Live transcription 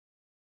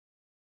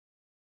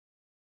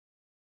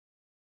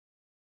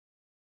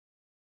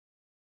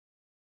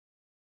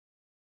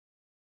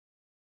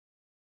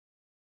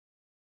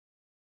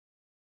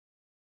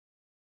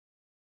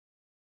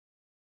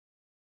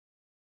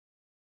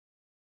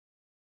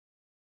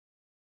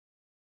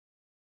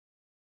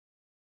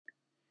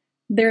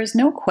There is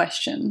no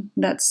question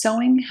that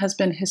sewing has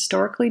been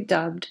historically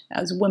dubbed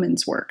as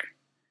women's work.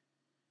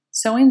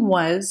 Sewing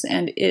was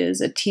and is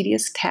a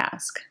tedious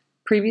task,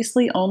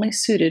 previously only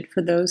suited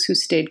for those who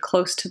stayed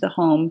close to the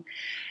home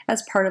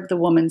as part of the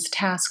woman's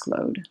task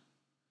load.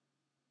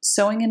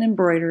 Sewing and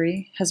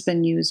embroidery has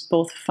been used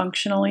both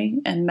functionally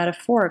and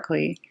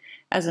metaphorically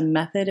as a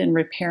method in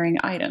repairing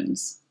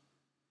items.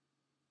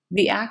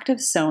 The act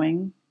of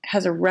sewing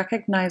has a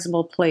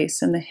recognizable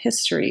place in the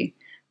history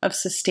of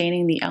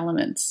sustaining the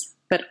elements,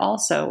 but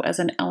also as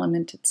an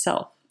element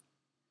itself.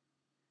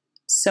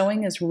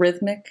 Sewing is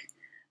rhythmic,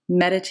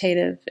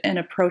 meditative, and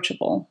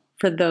approachable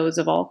for those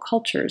of all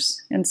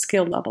cultures and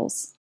skill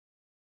levels.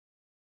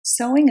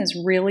 Sewing is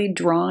really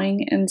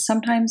drawing and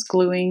sometimes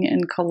gluing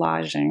and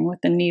collaging with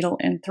the needle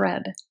and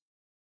thread.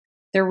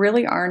 There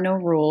really are no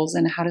rules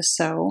in how to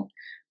sew,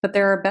 but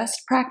there are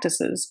best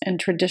practices and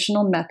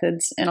traditional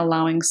methods in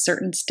allowing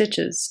certain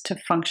stitches to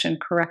function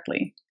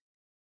correctly.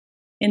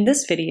 In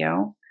this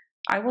video,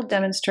 I will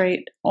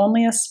demonstrate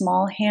only a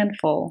small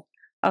handful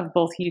of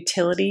both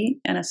utility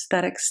and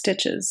aesthetic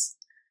stitches.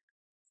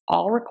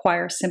 All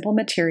require simple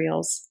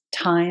materials,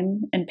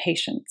 time, and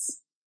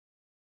patience.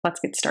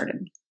 Let's get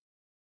started.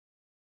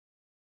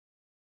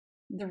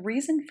 The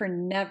reason for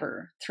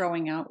never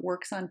throwing out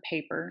works on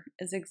paper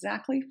is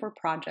exactly for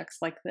projects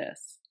like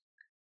this.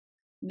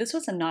 This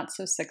was a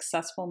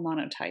not-so-successful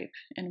monotype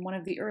in one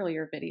of the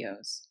earlier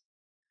videos.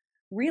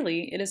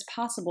 Really, it is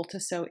possible to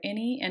sew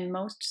any and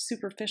most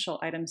superficial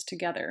items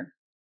together.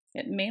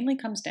 It mainly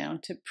comes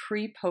down to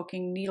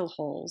pre-poking needle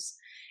holes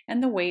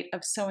and the weight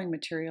of sewing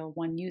material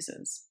one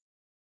uses.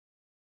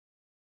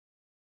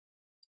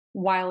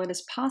 While it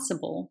is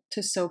possible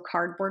to sew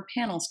cardboard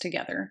panels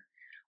together,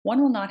 one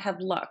will not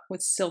have luck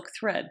with silk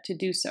thread to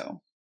do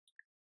so.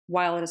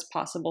 While it is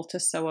possible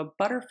to sew a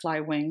butterfly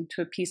wing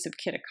to a piece of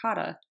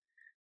kitakata,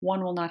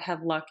 one will not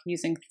have luck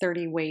using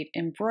 30-weight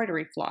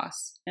embroidery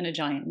floss and a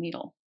giant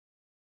needle.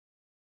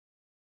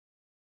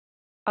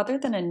 Other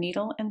than a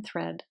needle and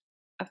thread,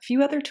 a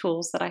few other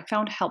tools that I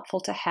found helpful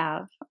to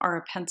have are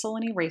a pencil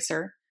and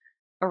eraser,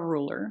 a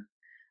ruler,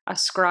 a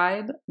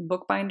scribe,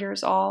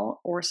 bookbinder's awl,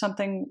 or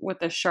something with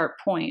a sharp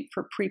point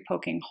for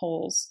pre-poking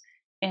holes,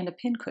 and a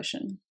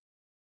pincushion.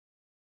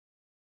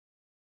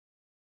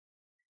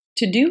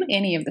 To do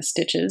any of the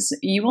stitches,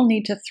 you will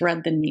need to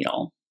thread the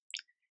needle.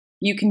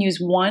 You can use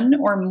one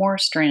or more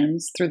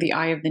strands through the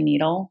eye of the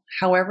needle.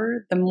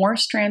 However, the more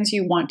strands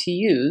you want to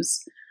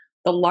use,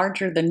 the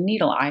larger the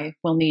needle eye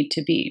will need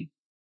to be.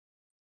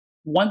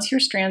 Once your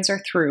strands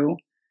are through,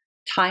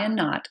 tie a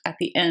knot at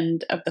the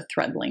end of the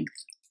thread length.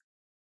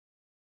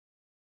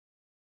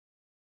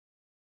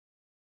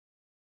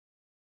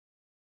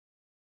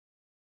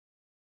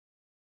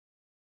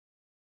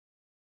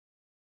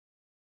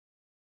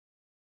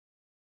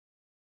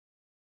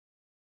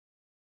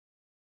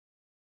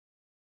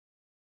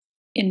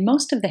 In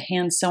most of the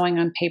hand sewing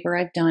on paper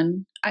I've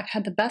done, I've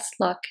had the best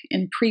luck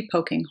in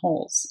pre-poking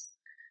holes.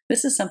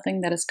 This is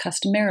something that is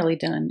customarily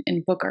done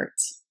in book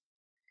arts.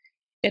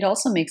 It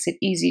also makes it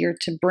easier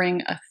to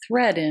bring a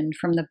thread in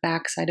from the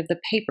backside of the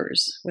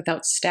papers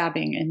without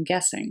stabbing and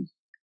guessing.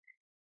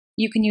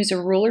 You can use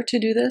a ruler to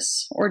do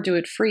this or do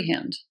it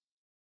freehand.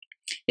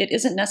 It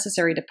isn't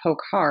necessary to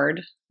poke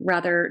hard,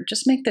 rather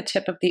just make the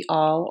tip of the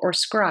awl or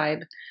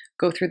scribe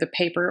go through the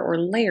paper or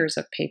layers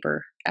of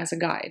paper as a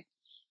guide.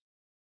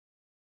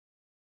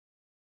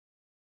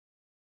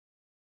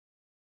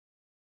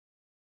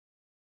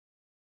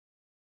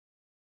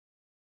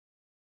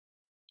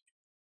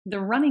 The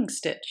running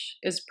stitch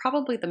is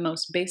probably the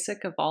most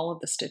basic of all of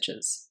the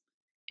stitches.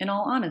 In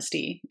all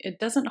honesty, it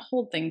doesn't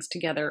hold things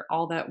together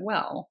all that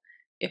well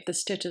if the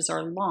stitches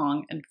are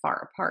long and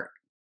far apart.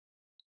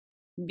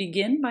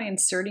 Begin by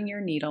inserting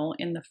your needle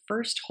in the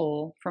first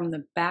hole from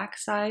the back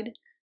side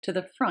to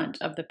the front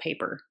of the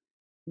paper,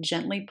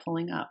 gently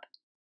pulling up.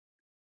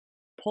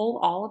 Pull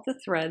all of the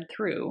thread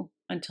through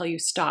until you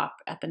stop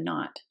at the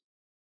knot,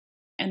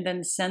 and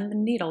then send the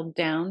needle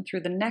down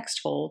through the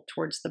next hole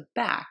towards the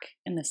back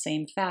in the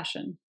same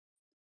fashion.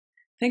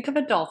 Think of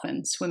a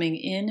dolphin swimming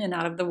in and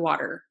out of the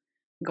water,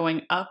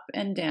 going up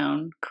and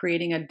down,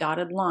 creating a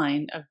dotted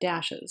line of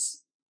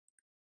dashes.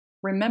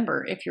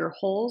 Remember, if your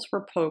holes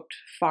were poked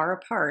far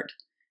apart,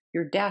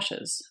 your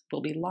dashes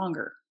will be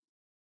longer.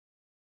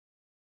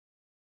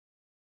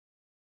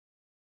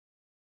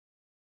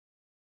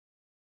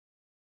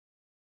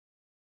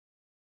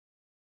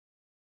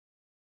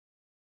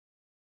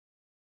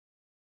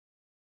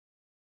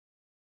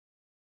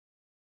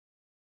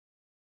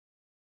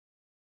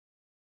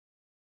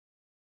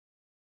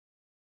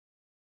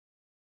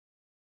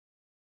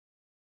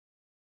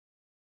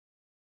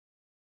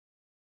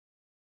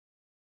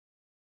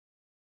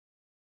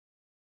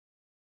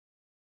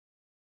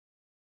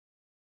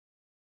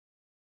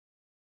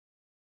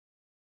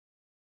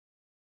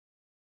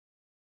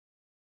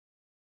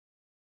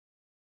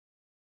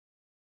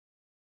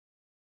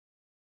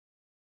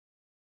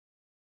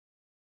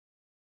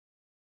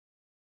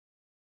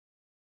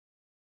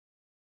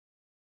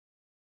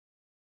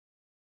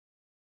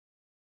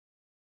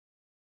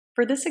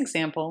 For this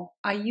example,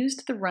 I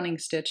used the running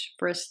stitch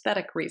for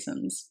aesthetic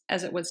reasons,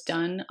 as it was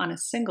done on a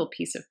single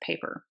piece of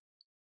paper.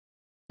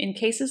 In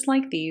cases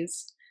like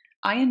these,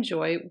 I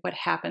enjoy what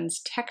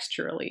happens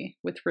texturally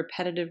with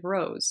repetitive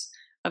rows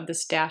of the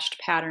stashed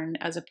pattern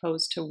as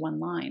opposed to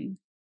one line.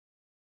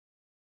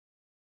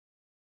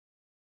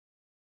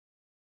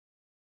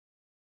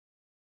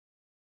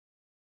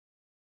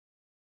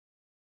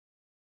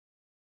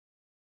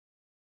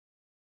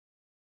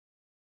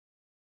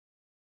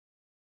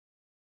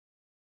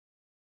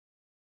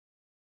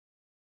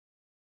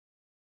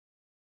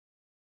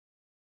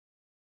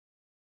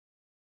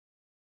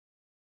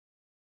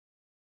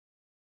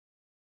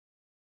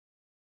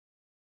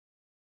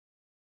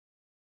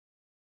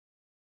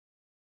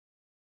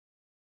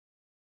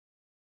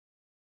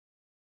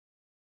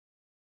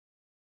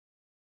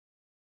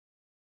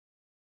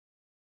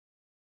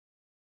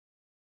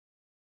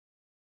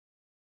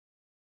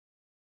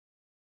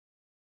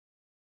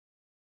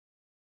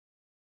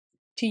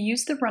 To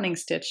use the running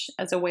stitch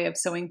as a way of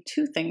sewing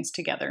two things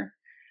together,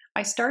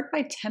 I start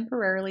by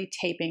temporarily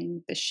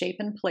taping the shape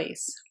in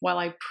place while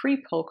I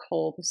pre-poke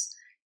holes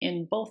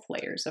in both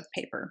layers of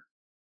paper.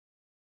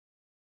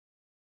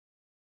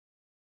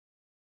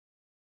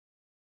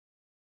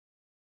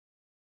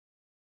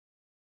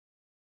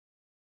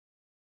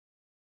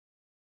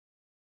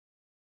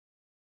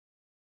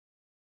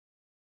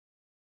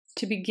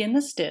 To begin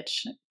the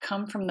stitch,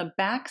 come from the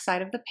back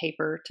side of the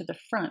paper to the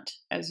front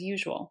as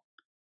usual.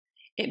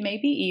 It may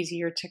be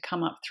easier to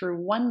come up through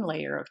one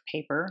layer of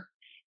paper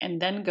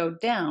and then go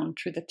down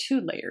through the two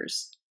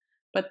layers,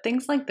 but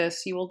things like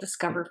this you will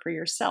discover for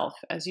yourself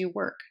as you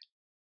work.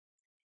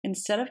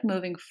 Instead of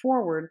moving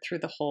forward through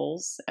the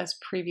holes as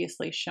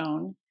previously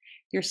shown,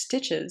 your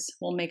stitches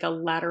will make a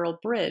lateral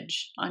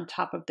bridge on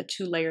top of the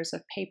two layers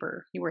of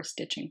paper you are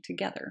stitching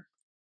together.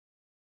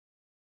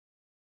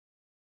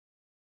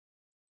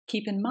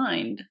 Keep in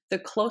mind, the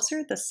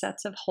closer the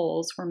sets of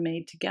holes were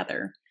made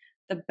together,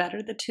 the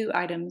better the two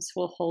items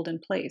will hold in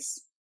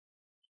place.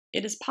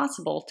 It is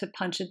possible to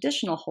punch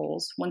additional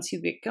holes once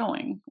you get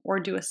going, or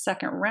do a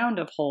second round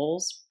of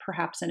holes,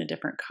 perhaps in a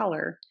different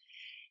color,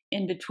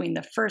 in between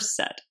the first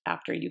set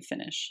after you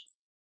finish.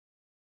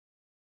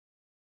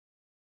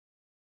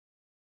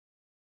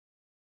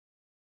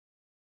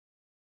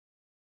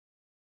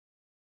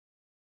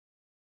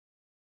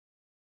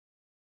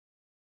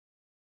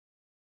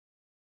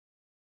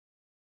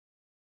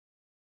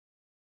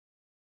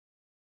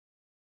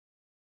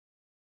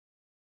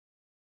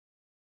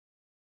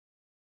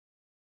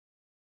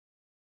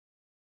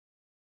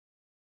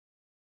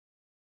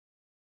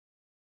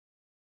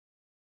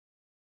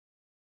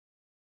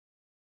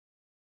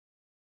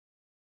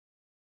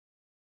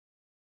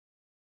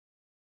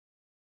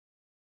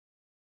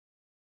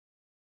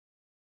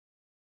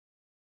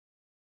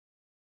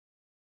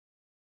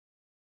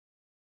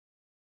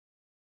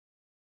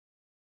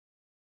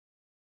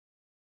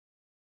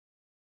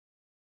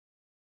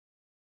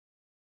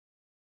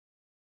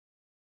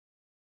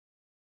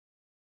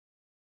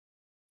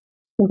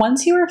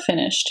 Once you are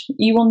finished,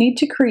 you will need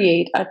to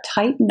create a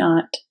tight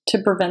knot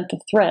to prevent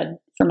the thread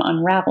from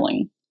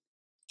unraveling.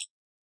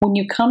 When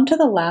you come to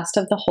the last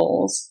of the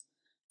holes,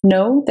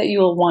 know that you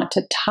will want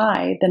to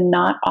tie the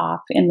knot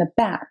off in the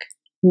back,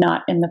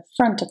 not in the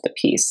front of the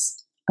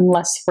piece,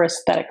 unless for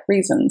aesthetic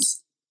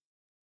reasons.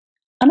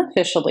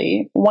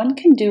 Unofficially, one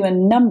can do a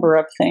number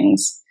of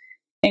things,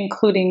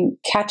 including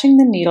catching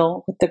the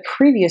needle with the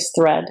previous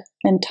thread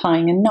and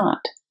tying a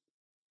knot,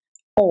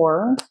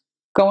 or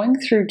going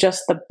through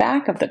just the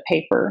back of the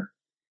paper,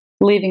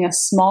 leaving a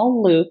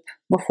small loop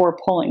before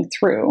pulling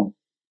through,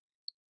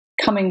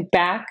 coming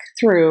back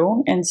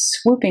through and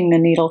swooping the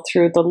needle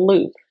through the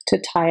loop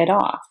to tie it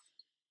off.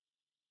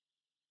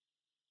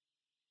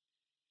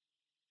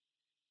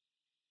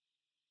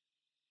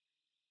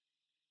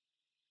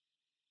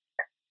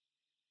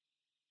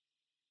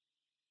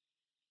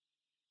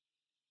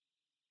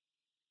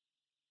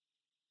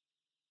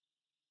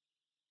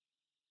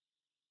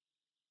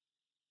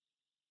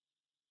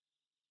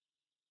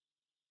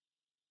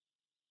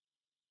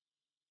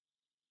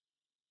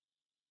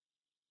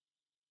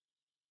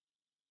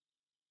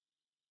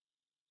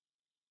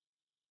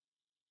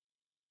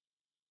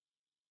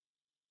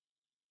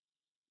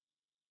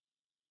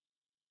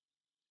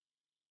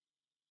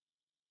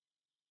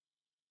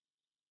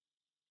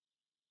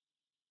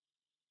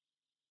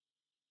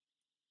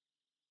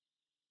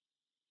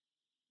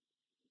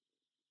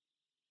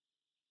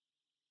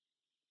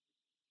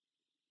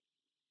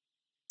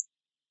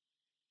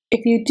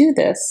 If you do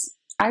this,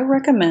 I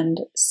recommend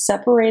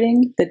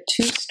separating the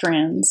two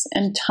strands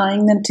and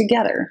tying them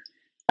together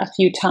a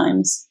few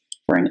times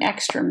for an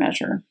extra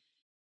measure.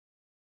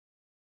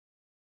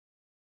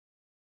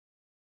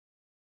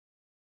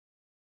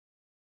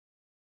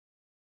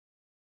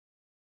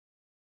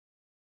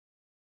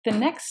 The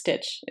next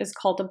stitch is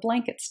called a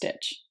blanket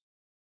stitch.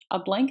 A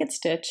blanket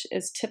stitch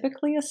is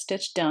typically a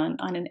stitch done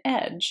on an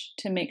edge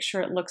to make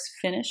sure it looks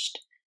finished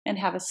and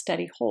have a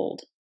steady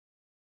hold.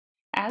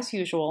 As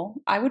usual,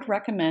 I would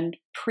recommend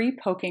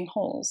pre-poking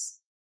holes.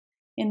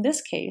 In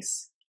this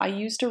case, I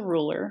used a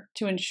ruler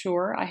to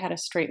ensure I had a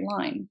straight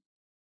line.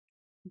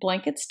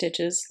 Blanket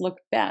stitches look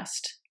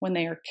best when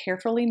they are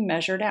carefully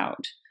measured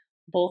out,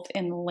 both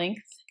in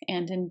length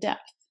and in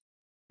depth,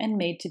 and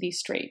made to be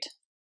straight.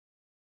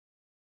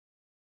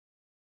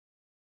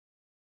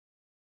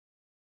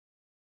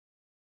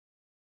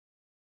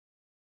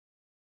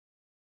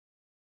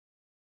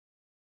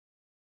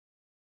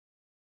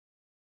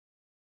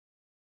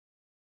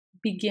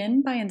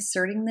 Begin by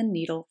inserting the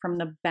needle from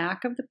the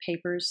back of the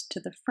papers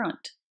to the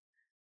front.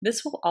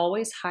 This will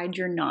always hide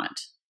your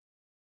knot.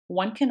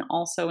 One can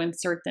also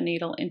insert the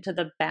needle into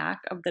the back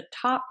of the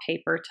top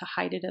paper to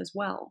hide it as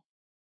well.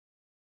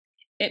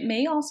 It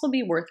may also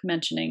be worth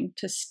mentioning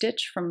to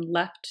stitch from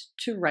left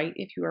to right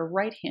if you are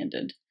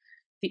right-handed,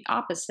 the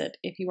opposite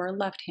if you are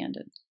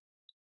left-handed.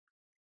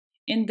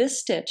 In this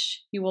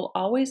stitch, you will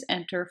always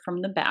enter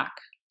from the back,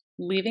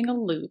 leaving a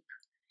loop,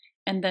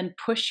 and then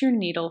push your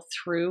needle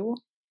through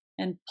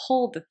and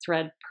pull the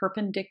thread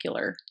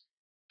perpendicular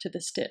to the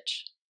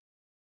stitch.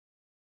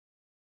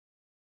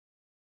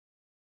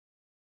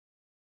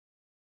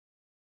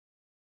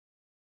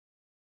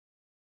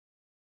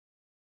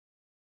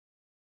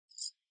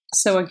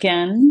 So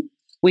again,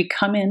 we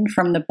come in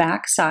from the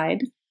back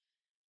side,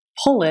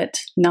 pull it,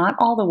 not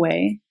all the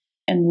way,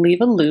 and leave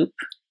a loop.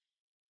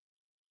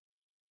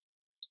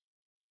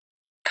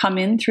 Come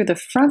in through the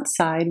front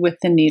side with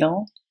the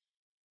needle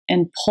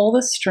and pull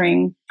the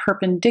string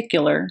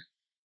perpendicular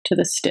to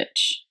the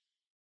stitch.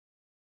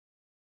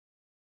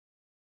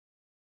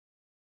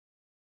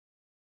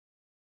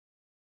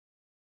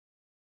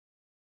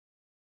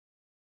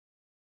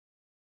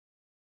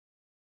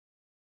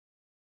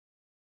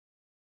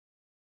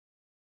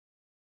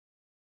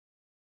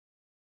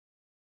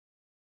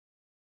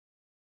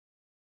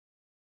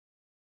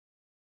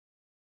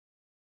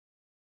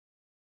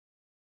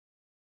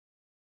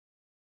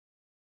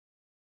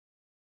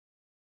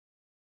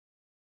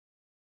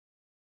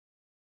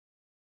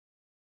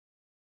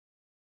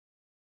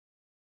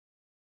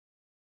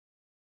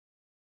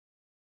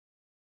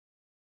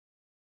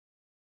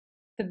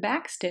 The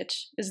back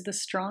stitch is the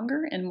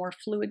stronger and more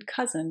fluid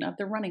cousin of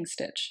the running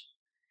stitch.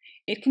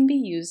 It can be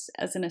used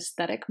as an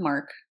aesthetic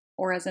mark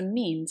or as a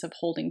means of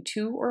holding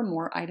two or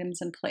more items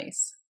in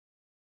place.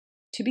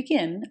 To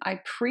begin,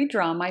 I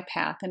pre-draw my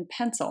path in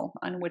pencil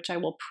on which I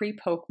will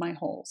pre-poke my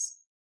holes.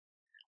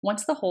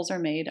 Once the holes are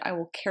made, I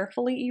will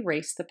carefully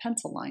erase the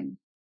pencil line.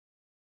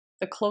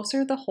 The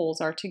closer the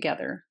holes are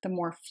together, the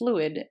more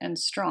fluid and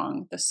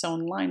strong the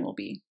sewn line will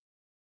be.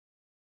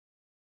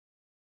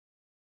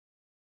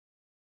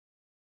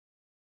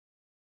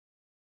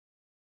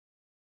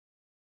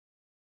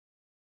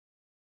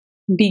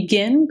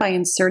 Begin by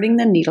inserting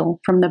the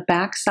needle from the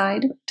back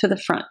side to the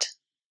front.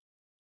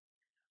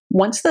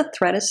 Once the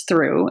thread is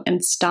through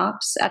and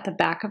stops at the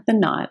back of the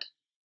knot,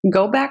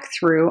 go back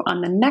through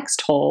on the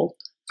next hole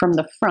from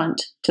the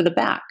front to the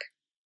back.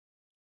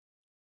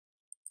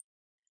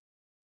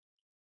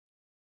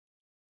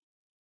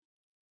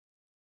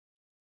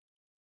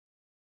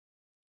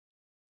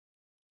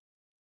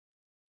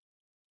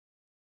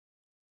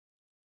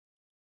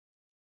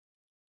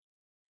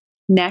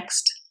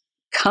 Next,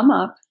 come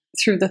up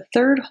through the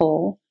third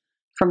hole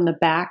from the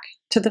back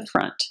to the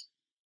front.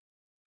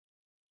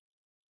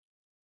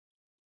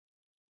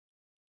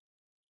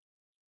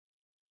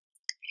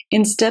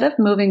 Instead of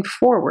moving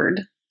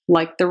forward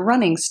like the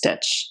running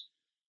stitch,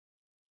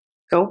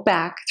 go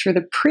back through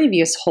the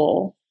previous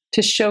hole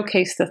to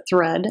showcase the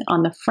thread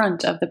on the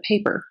front of the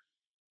paper.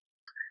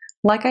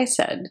 Like I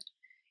said,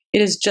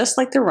 it is just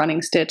like the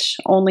running stitch,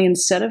 only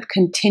instead of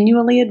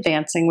continually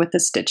advancing with the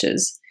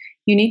stitches,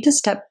 you need to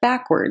step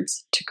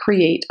backwards to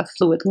create a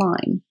fluid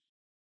line.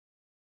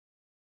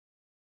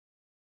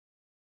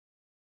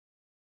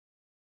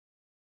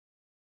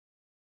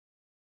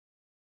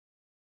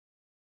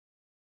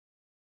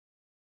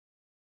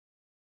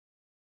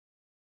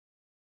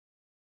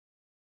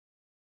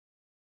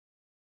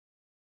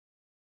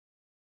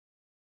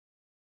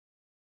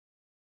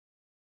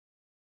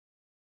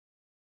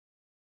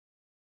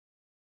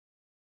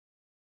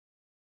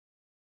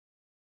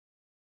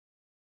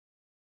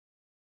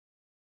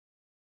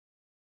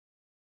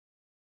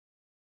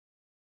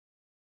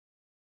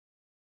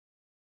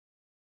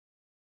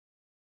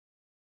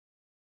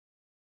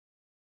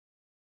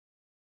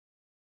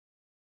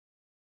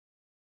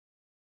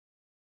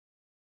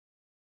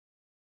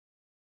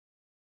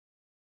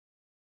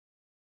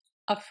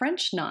 A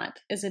French knot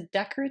is a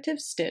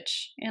decorative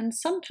stitch and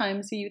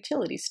sometimes a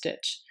utility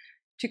stitch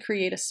to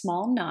create a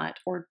small knot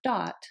or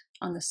dot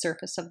on the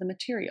surface of the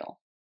material.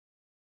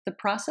 The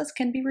process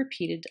can be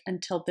repeated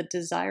until the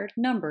desired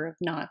number of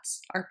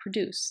knots are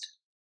produced.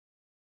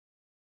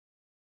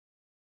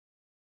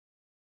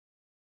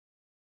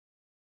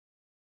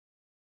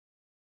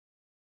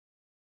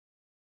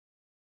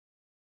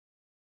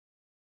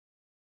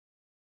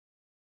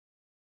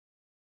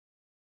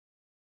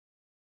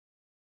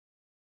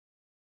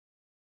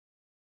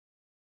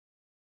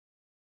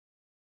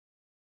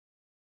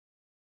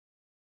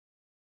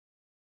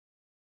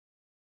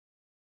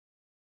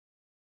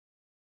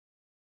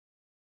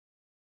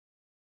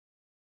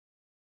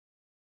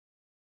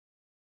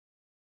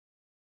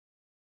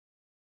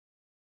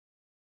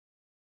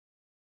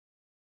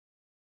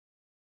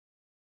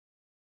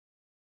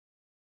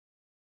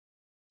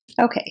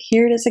 Okay,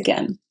 here it is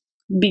again.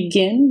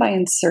 Begin by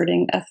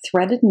inserting a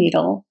threaded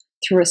needle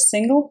through a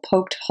single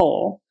poked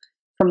hole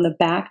from the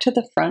back to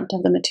the front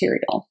of the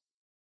material.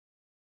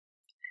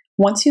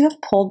 Once you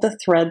have pulled the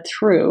thread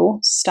through,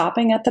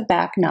 stopping at the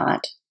back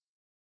knot,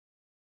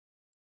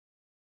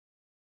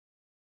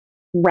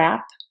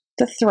 wrap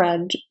the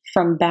thread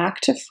from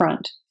back to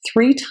front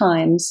 3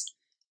 times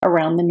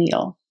around the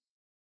needle.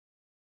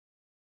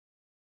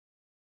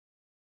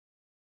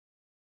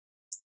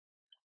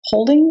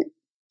 Holding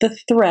the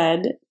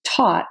thread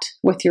taut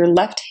with your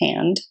left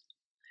hand,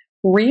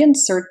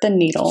 reinsert the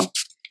needle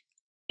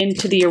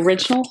into the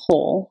original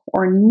hole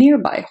or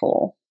nearby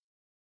hole.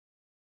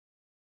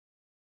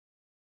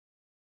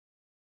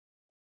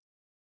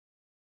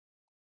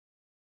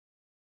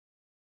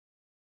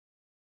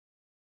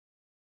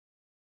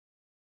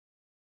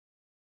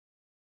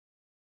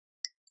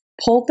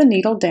 Pull the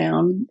needle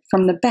down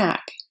from the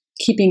back,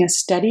 keeping a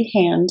steady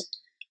hand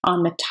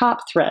on the top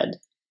thread.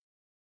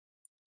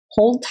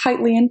 Hold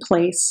tightly in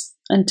place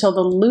until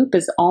the loop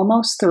is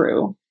almost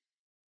through,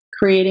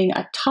 creating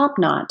a top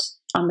knot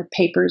on the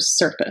paper's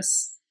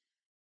surface.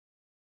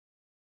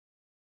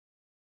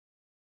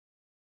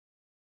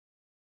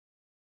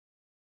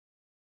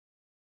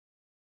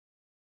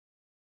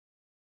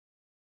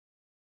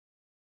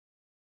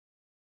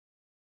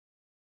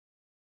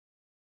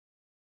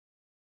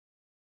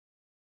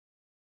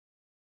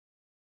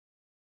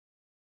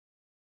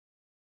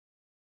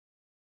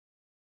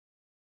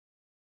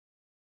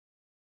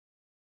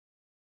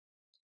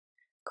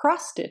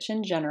 Cross-stitch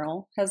in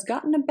general has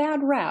gotten a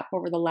bad rap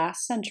over the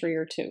last century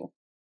or two.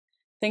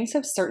 Things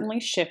have certainly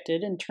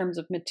shifted in terms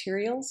of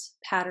materials,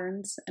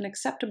 patterns, and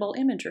acceptable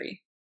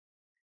imagery.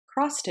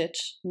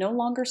 Cross-stitch, no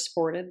longer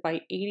sported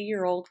by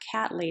 80-year-old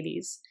cat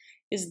ladies,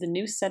 is the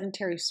new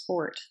sedentary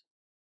sport.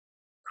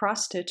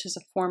 Cross-stitch is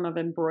a form of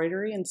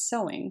embroidery and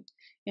sewing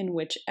in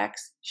which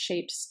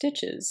X-shaped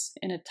stitches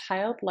in a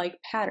tiled-like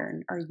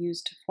pattern are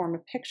used to form a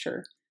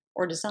picture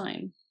or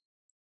design.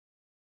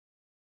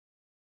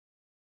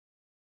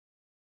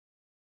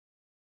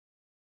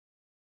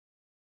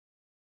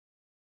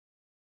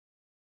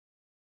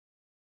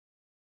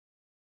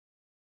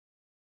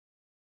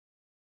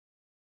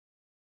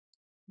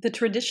 The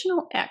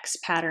traditional X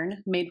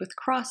pattern made with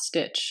cross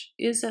stitch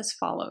is as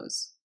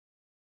follows.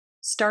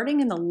 Starting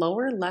in the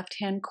lower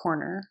left-hand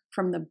corner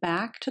from the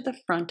back to the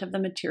front of the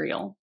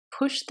material,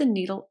 push the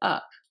needle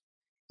up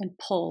and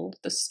pull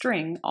the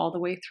string all the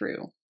way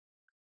through.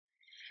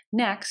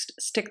 Next,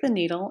 stick the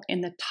needle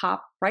in the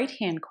top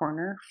right-hand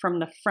corner from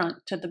the front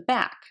to the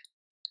back.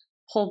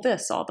 Pull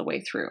this all the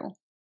way through.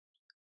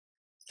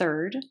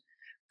 Third,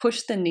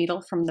 push the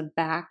needle from the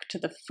back to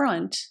the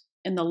front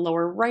in the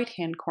lower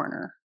right-hand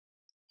corner.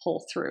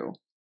 Pull through.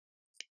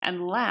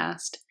 And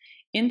last,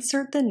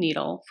 insert the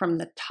needle from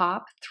the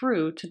top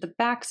through to the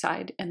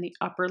backside in the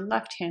upper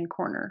left-hand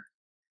corner.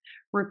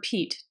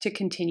 Repeat to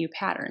continue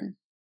pattern.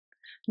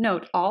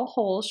 Note all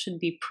holes should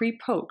be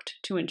pre-poked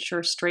to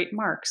ensure straight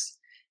marks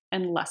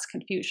and less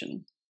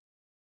confusion.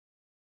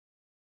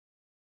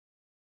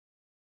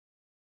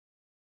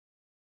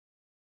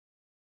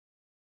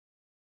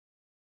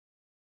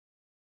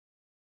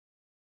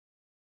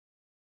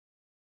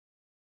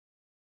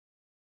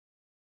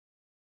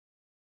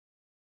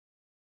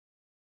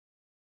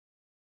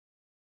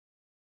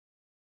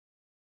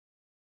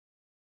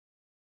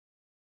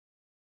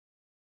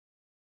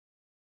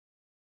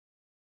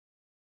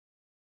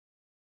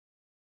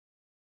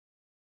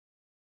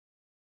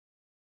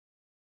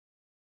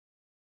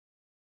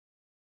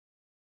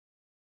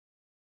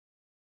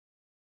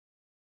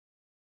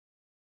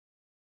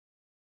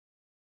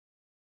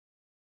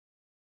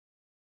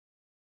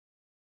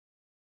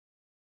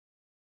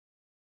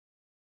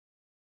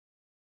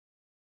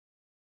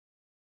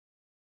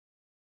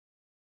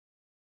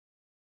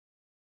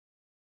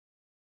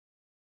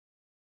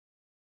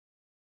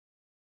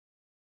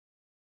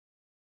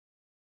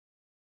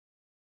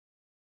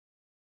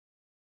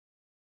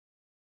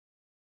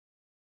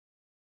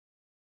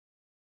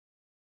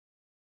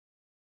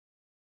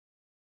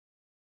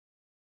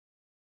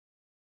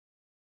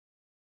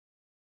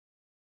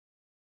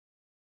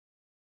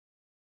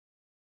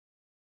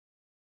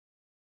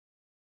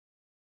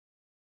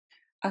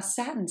 A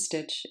satin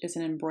stitch is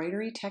an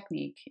embroidery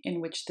technique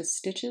in which the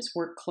stitches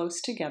work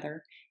close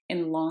together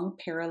in long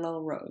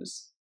parallel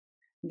rows.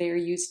 They are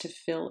used to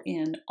fill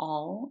in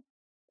all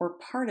or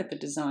part of the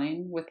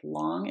design with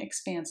long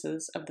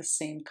expanses of the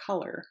same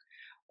color,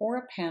 or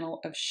a panel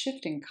of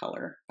shifting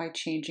color by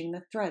changing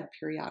the thread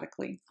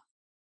periodically.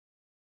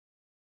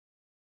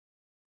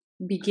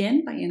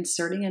 Begin by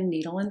inserting a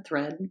needle and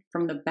thread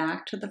from the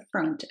back to the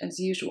front as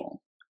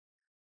usual.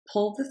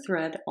 Pull the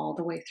thread all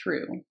the way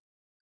through.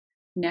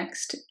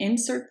 Next,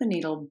 insert the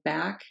needle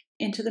back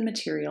into the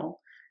material,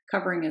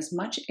 covering as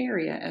much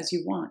area as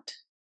you want.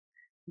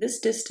 This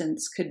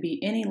distance could be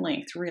any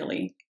length,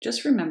 really.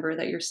 Just remember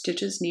that your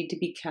stitches need to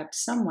be kept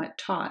somewhat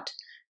taut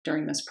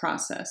during this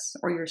process,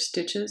 or your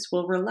stitches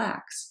will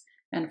relax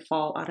and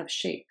fall out of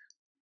shape.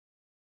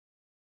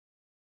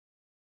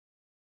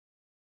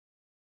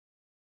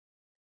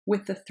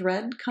 With the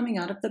thread coming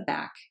out of the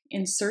back,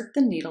 insert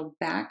the needle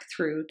back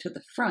through to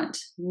the front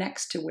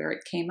next to where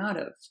it came out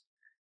of.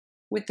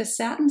 With the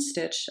satin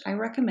stitch, I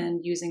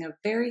recommend using a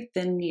very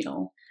thin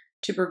needle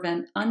to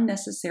prevent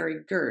unnecessary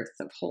girth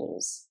of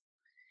holes.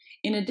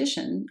 In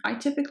addition, I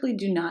typically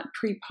do not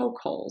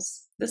pre-poke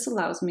holes. This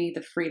allows me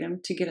the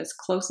freedom to get as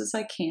close as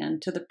I can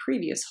to the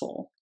previous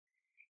hole.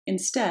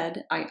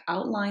 Instead, I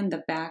outline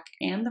the back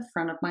and the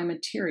front of my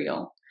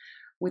material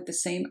with the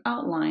same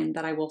outline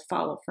that I will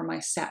follow for my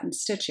satin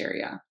stitch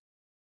area.